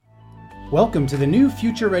Welcome to the new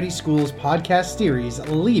Future Ready Schools podcast series,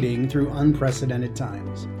 Leading Through Unprecedented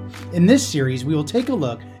Times. In this series, we will take a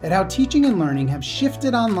look at how teaching and learning have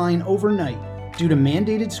shifted online overnight due to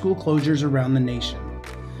mandated school closures around the nation.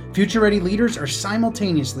 Future Ready leaders are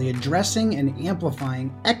simultaneously addressing and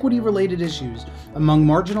amplifying equity-related issues among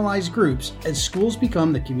marginalized groups as schools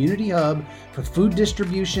become the community hub for food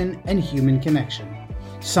distribution and human connection.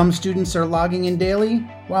 Some students are logging in daily,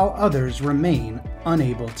 while others remain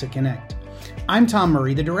unable to connect. I'm Tom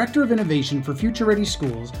Murray, the Director of Innovation for Future Ready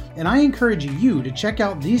Schools, and I encourage you to check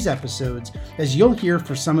out these episodes as you'll hear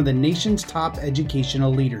from some of the nation's top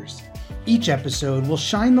educational leaders. Each episode will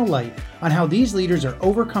shine the light on how these leaders are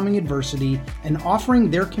overcoming adversity and offering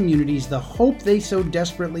their communities the hope they so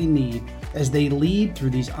desperately need as they lead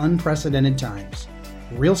through these unprecedented times.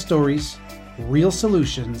 Real stories, real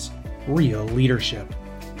solutions, real leadership.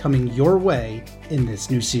 Coming your way in this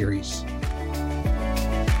new series.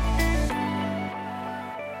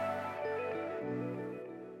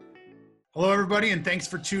 Hello, everybody, and thanks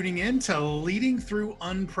for tuning in to Leading Through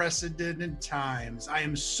Unprecedented Times. I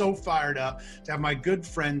am so fired up to have my good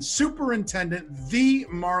friend, Superintendent the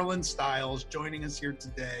Marlon Stiles, joining us here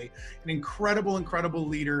today. An incredible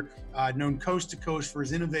leader, known coast to coast for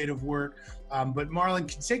his innovative work. But Marlon,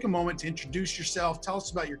 can you take a moment to introduce yourself? Tell us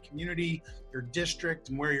about your community, your district,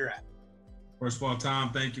 and where you're at. First of all,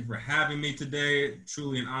 Tom, thank you for having me today.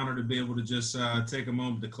 Truly an honor to be able to just take a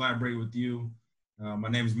moment to collaborate with you. My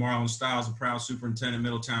name is Marlon Stiles, a proud superintendent,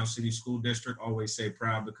 Middletown City School District. Always say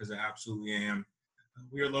proud because I absolutely am.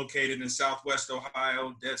 We are located in Southwest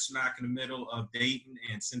Ohio, dead smack in the middle of Dayton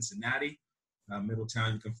and Cincinnati.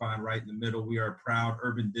 Middletown, you can find right in the middle. We are a proud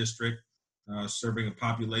urban district serving a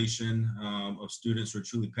population of students who are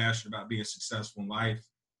truly passionate about being successful in life.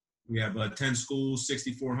 We have 10 schools,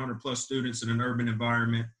 6,400 plus students in an urban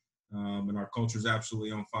environment. And our culture is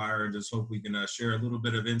absolutely on fire, and just hope we can share a little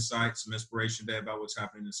bit of insight, some inspiration today about what's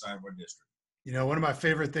happening inside of our district. You know, one of my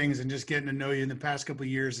favorite things, and just getting to know you in the past couple of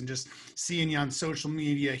years and just seeing you on social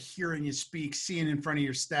media, hearing you speak, seeing in front of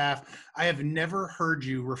your staff, I have never heard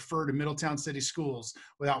you refer to Middletown City Schools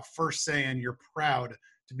without first saying you're proud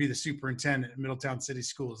to be the superintendent at Middletown City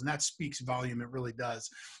Schools. And that speaks volume. It really does.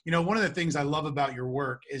 You know, one of the things I love about your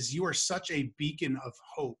work is you are such a beacon of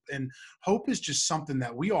hope. And hope is just something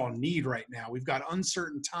that we all need right now. We've got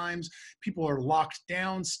uncertain times. People are locked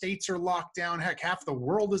down. States are locked down. Heck, half the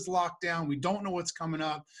world is locked down. We don't know what's coming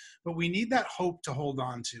up, but we need that hope to hold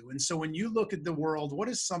on to. And so when you look at the world, what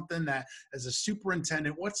is something that, as a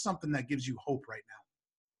superintendent, what's something that gives you hope right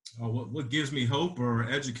now? What gives me hope are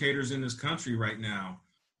educators in this country right now.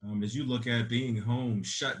 As you look at being home,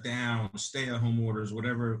 shut down, stay-at-home orders,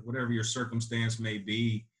 whatever your circumstance may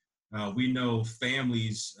be, we know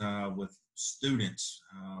families with students,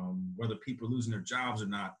 whether people are losing their jobs or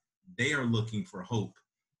not, they are looking for hope.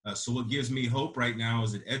 So what gives me hope right now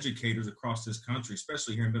is that educators across this country,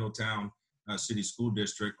 especially here in Middletown City School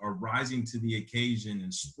District, are rising to the occasion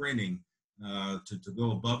and sprinting to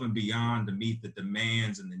go above and beyond to meet the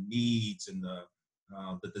demands and the needs and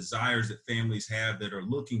the desires that families have that are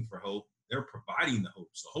looking for hope. They're providing the hope.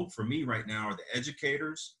 So hope for me right now are the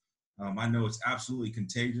educators. I know it's absolutely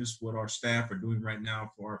contagious what our staff are doing right now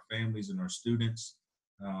for our families and our students.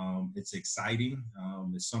 It's exciting.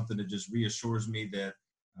 It's something that just reassures me that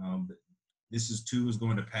this too is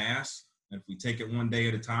going to pass. And if we take it one day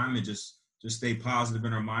at a time and just stay positive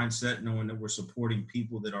in our mindset, knowing that we're supporting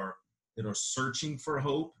people that are searching for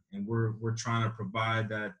hope, and we're trying to provide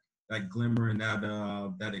that glimmer and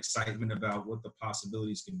that excitement about what the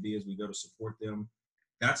possibilities can be as we go to support them.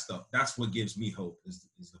 That's what gives me hope is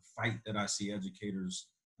the fight that I see educators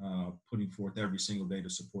putting forth every single day to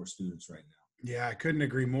support students right now. Yeah, I couldn't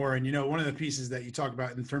agree more. And, you know, one of the pieces that you talk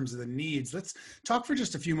about in terms of the needs, let's talk for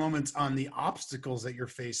just a few moments on the obstacles that you're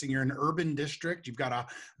facing. You're an urban district. You've got a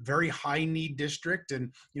very high need district.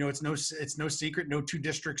 And, you know, it's no secret, no two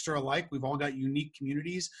districts are alike. We've all got unique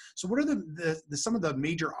communities. So what are some of the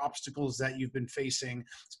major obstacles that you've been facing,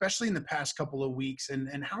 especially in the past couple of weeks?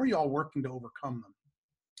 And how are you all working to overcome them?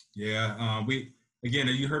 Yeah,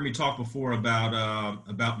 you heard me talk before about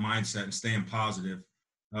mindset and staying positive.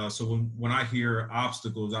 So when I hear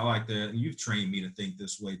obstacles, I like that, and you've trained me to think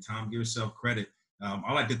this way, Tom, give yourself credit.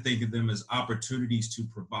 I like to think of them as opportunities to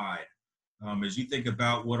provide. As you think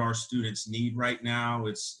about what our students need right now,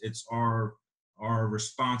 it's our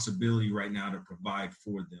responsibility right now to provide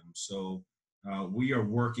for them. So we are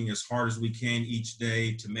working as hard as we can each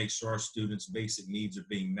day to make sure our students' basic needs are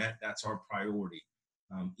being met. That's our priority.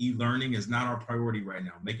 E-learning is not our priority right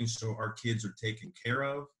now. Making sure our kids are taken care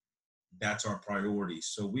of, that's our priority.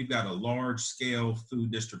 So we've got a large scale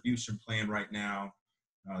food distribution plan right now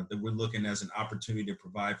that we're looking as an opportunity to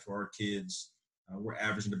provide for our kids. We're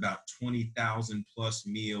averaging about 20,000 plus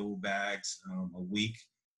meal bags a week.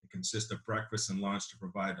 It consists of breakfast and lunch to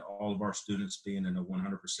provide to all of our students, being in a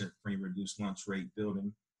 100% free reduced lunch rate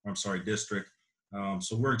district.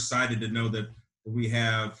 So we're excited to know that we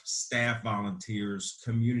have staff volunteers,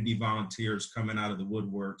 community volunteers coming out of the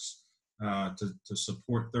woodworks to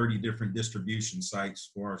support 30 different distribution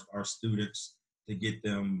sites for our students to get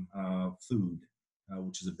them food,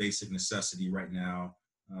 which is a basic necessity right now.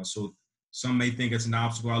 So some may think it's an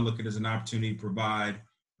obstacle. I look at it as an opportunity to provide.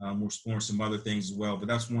 We're exploring some other things as well, but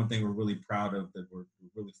that's one thing we're really proud of, that we're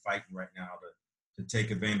really fighting right now to take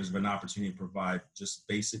advantage of an opportunity to provide just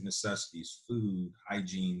basic necessities, food,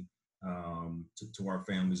 hygiene, to our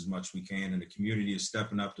families as much as we can. And the community is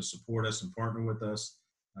stepping up to support us and partner with us.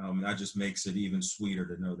 And that just makes it even sweeter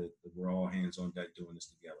to know that we're all hands on deck doing this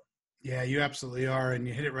together. Yeah, you absolutely are. And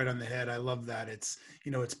you hit it right on the head. I love that. It's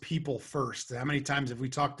people first. How many times have we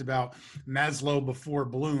talked about Maslow before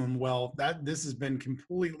Bloom? Well, this has been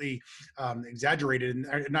completely exaggerated,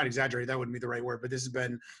 and not exaggerated, that wouldn't be the right word, but this has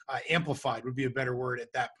been amplified would be a better word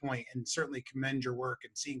at that point. And certainly commend your work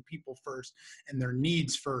and seeing people first and their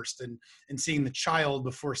needs first, and seeing the child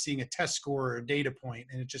before seeing a test score or a data point.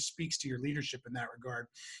 And it just speaks to your leadership in that regard.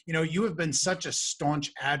 You have been such a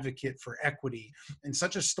staunch advocate for equity and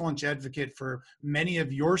such a staunch advocate for many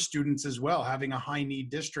of your students as well, having a high need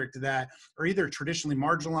district that are either traditionally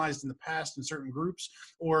marginalized in the past in certain groups,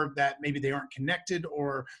 or that maybe they aren't connected,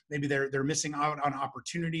 or maybe they're missing out on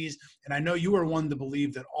opportunities. And I know you are one to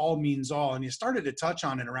believe that all means all, and you started to touch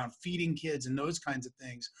on it around feeding kids and those kinds of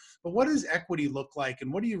things. But what does equity look like,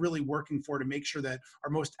 and what are you really working for to make sure that our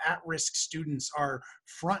most at-risk students are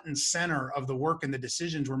front and center of the work and the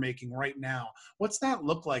decisions we're making right now? What's that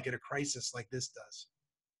look like at a crisis like this does?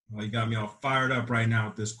 Well, you got me all fired up right now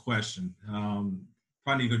with this question.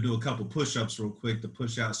 Probably need to do a couple push-ups real quick to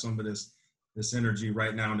push out some of this energy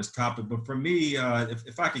right now on this topic. But for me,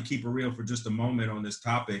 if I could keep it real for just a moment on this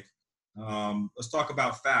topic, let's talk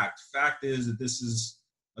about fact. Fact is that this is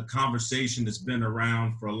a conversation that's been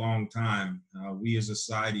around for a long time. We as a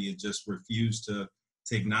society have just refused to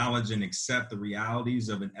acknowledge and accept the realities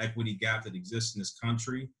of an equity gap that exists in this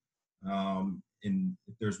country. And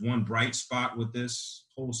if there's one bright spot with this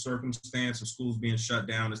whole circumstance of schools being shut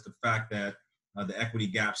down, it's the fact that the equity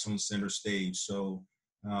gap's on center stage. So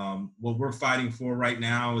what we're fighting for right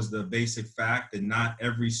now is the basic fact that not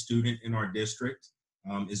every student in our district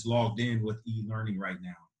is logged in with e-learning right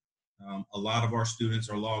now. A lot of our students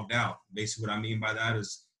are logged out. Basically what I mean by that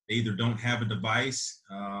is they either don't have a device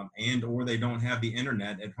and or they don't have the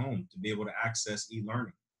internet at home to be able to access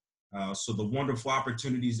e-learning. So the wonderful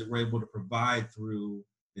opportunities that we're able to provide through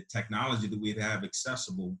the technology that we have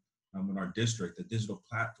accessible in our district, the digital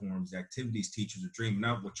platforms, the activities teachers are dreaming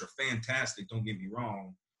up, which are fantastic, don't get me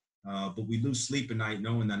wrong, but we lose sleep at night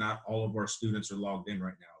knowing that not all of our students are logged in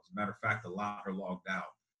right now. As a matter of fact, a lot are logged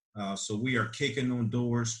out. So we are kicking on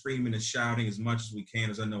doors, screaming and shouting as much as we can,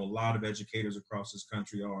 as I know a lot of educators across this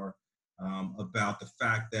country are, about the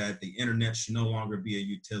fact that the internet should no longer be a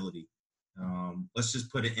utility. Let's just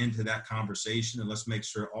put an end to that conversation, and let's make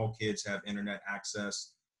sure all kids have internet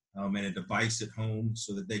access and a device at home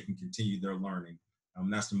so that they can continue their learning.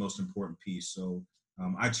 That's the most important piece. So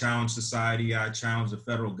I challenge society, I challenge the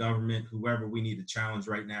federal government, whoever we need to challenge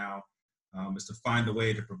right now, is to find a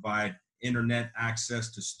way to provide internet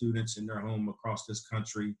access to students in their home across this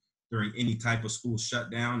country during any type of school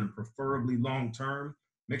shutdown, and preferably long-term.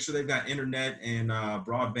 Make sure they've got internet and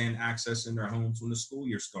broadband access in their homes when the school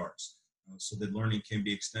year starts, so that learning can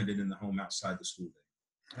be extended in the home outside the school day.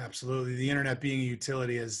 Absolutely. The internet being a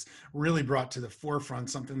utility has really brought to the forefront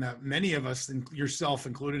something that many of us, yourself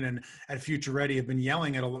included, and at Future Ready have been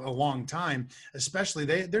yelling at a long time. Especially,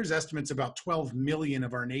 there's estimates about 12 million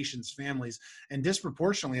of our nation's families, and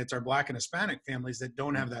disproportionately, it's our Black and Hispanic families that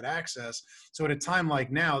don't have that access. So at a time like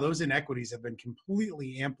now, those inequities have been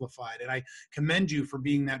completely amplified. And I commend you for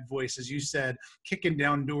being that voice, as you said, kicking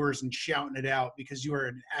down doors and shouting it out, because you are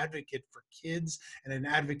an advocate for kids, and an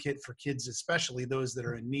advocate for kids, especially those that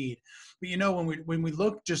are in need. But when we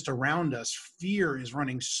look just around us, fear is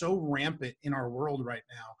running so rampant in our world right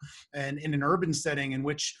now. And in an urban setting in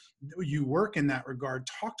which you work in that regard,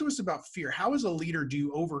 talk to us about fear. How as a leader do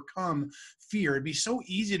you overcome fear? It'd be so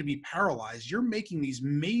easy to be paralyzed. You're making these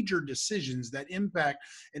major decisions that impact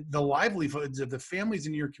the livelihoods of the families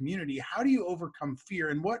in your community. How do you overcome fear,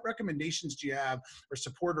 and what recommendations do you have, or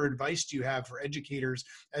support or advice do you have for educators?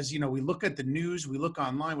 As we look at the news, we look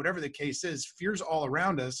online, whatever the case is, fear's all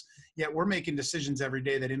around us, yet we're making decisions every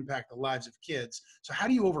day that impact the lives of kids. So how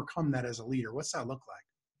do you overcome that as a leader? What's that look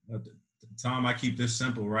like? Tom, I keep this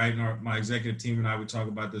simple, right? And my executive team and I, we talk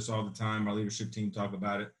about this all the time. Our leadership team talk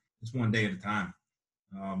about it. It's one day at a time.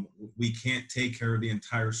 We can't take care of the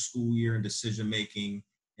entire school year and decision-making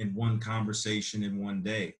in one conversation in one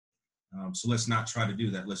day. So let's not try to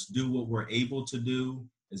do that. Let's do what we're able to do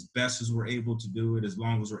as best as we're able to do it, as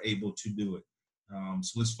long as we're able to do it.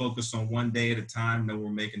 So let's focus on one day at a time. Know we're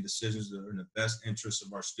making decisions that are in the best interest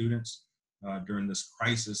of our students during this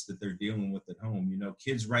crisis that they're dealing with at home. You know,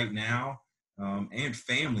 kids right now and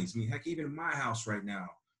families, I mean, heck, even in my house right now,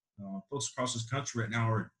 folks across this country right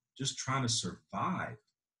now are just trying to survive.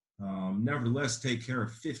 Nevertheless, take care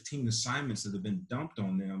of 15 assignments that have been dumped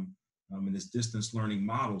on them in this distance learning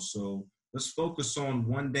model. So let's focus on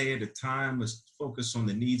one day at a time. Let's focus on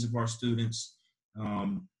the needs of our students.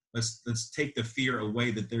 Let's take the fear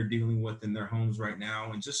away that they're dealing with in their homes right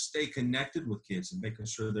now, and just stay connected with kids and making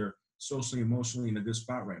sure they're socially, emotionally in a good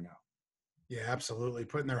spot right now. Yeah, absolutely.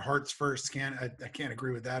 Putting their hearts first. I can't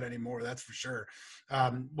agree with that anymore. That's for sure.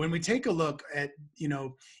 When we take a look at, you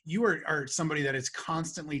know, you are somebody that is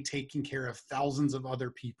constantly taking care of thousands of other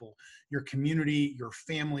people, your community, your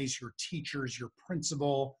families, your teachers, your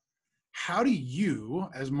principal. How do you,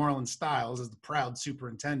 as Marlon Stiles, as the proud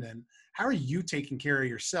superintendent, how are you taking care of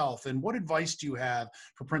yourself? And what advice do you have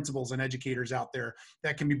for principals and educators out there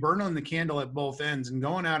that can be burning the candle at both ends and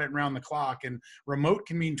going at it around the clock, and remote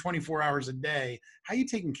can mean 24 hours a day? How are you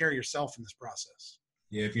taking care of yourself in this process?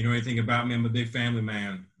 Yeah, if you know anything about me, I'm a big family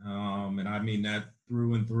man. And I mean that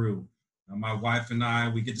through and through. My wife and I,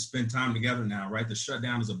 we get to spend time together now, right? The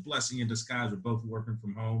shutdown is a blessing in disguise. We're both working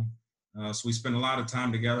from home. So we spend a lot of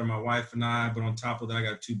time together, my wife and I, but on top of that, I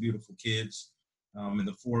got 2 beautiful kids. And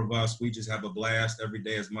the 4 of us, we just have a blast every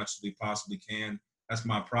day as much as we possibly can. That's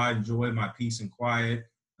my pride and joy, my peace and quiet,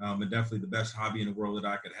 and definitely the best hobby in the world that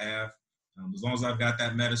I could have. As long as I've got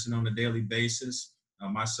that medicine on a daily basis,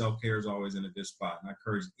 my self-care is always in a good spot. And I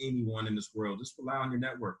encourage anyone in this world, just rely on your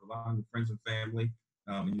network, rely on your friends and family,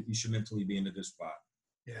 and you should mentally be in a good spot.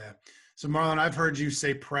 Yeah. So Marlon, I've heard you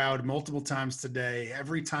say proud multiple times today.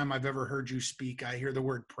 Every time I've ever heard you speak, I hear the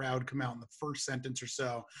word proud come out in the first sentence or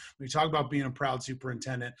so. We talk about being a proud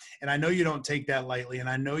superintendent, and I know you don't take that lightly, and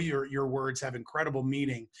I know your words have incredible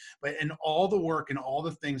meaning, but in all the work and all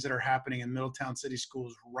the things that are happening in Middletown City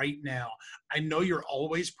Schools right now, I know you're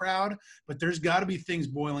always proud, but there's got to be things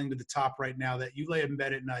boiling to the top right now that you lay in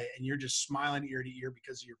bed at night and you're just smiling ear to ear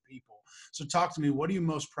because of your people. So talk to me, what are you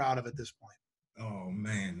most proud of at this point? Oh,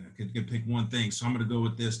 man, I could pick one thing. So I'm going to go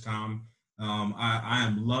with this, Tom. I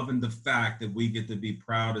am loving the fact that we get to be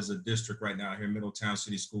proud as a district right now here in Middletown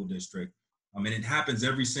City School District. And it happens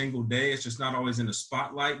every single day. It's just not always in the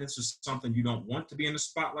spotlight. It's just something you don't want to be in the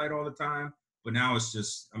spotlight all the time. But now it's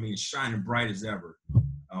just, shining bright as ever.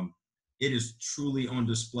 It is truly on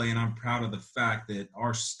display, and I'm proud of the fact that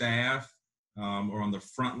our staff are on the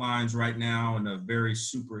front lines right now in a very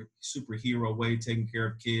superhero way, taking care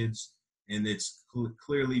of kids. And it's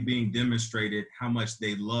clearly being demonstrated how much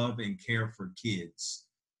they love and care for kids.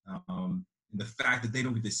 And the fact that they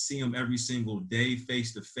don't get to see them every single day,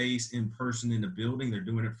 face to face, in person in the building, they're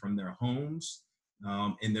doing it from their homes.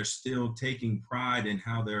 And they're still taking pride in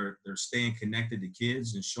how they're staying connected to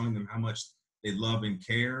kids and showing them how much they love and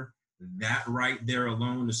care. That right there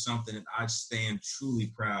alone is something that I stand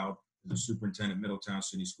truly proud as a superintendent of Middletown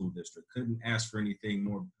City School District. Couldn't ask for anything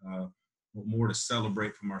more to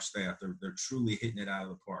celebrate from our staff. They're truly hitting it out of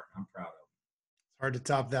the park. I'm proud of them. It's hard to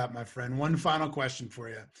top that, my friend. One final question for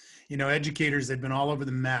you. You know, educators, they've been all over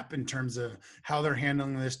the map in terms of how they're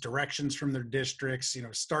handling this, directions from their districts,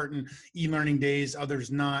 starting e-learning days,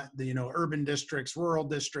 others not, urban districts, rural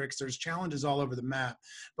districts. There's challenges all over the map.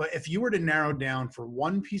 But if you were to narrow down for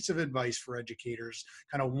one piece of advice for educators,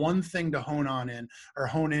 kind of one thing to hone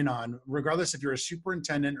in on, regardless if you're a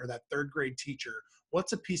superintendent or that 3rd grade teacher,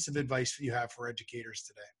 what's a piece of advice you have for educators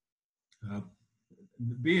today?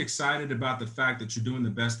 Be excited about the fact that you're doing the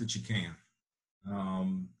best that you can,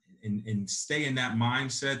 and stay in that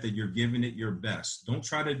mindset that you're giving it your best. Don't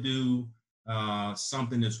try to do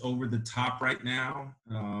something that's over the top right now.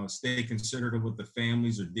 Stay considerate of what the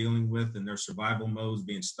families are dealing with and their survival modes,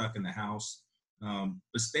 being stuck in the house.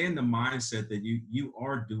 But stay in the mindset that you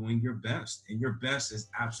are doing your best, and your best is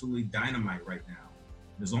absolutely dynamite right now.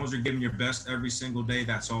 As long as you're giving your best every single day,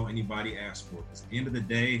 that's all anybody asks for. Because at the end of the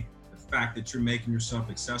day, the fact that you're making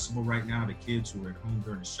yourself accessible right now to kids who are at home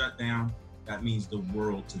during the shutdown, that means the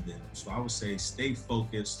world to them. So I would say stay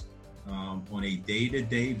focused on a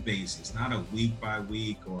day-to-day basis, not a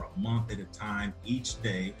week-by-week or a month at a time. Each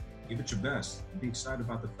day, give it your best and be excited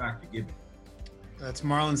about the fact you're giving. That's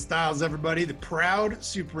Marlon Stiles, everybody, the proud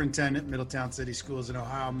superintendent, Middletown City Schools in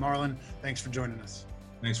Ohio. Marlon, thanks for joining us.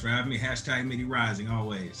 Thanks for having me. Hashtag Midi Rising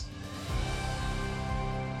always.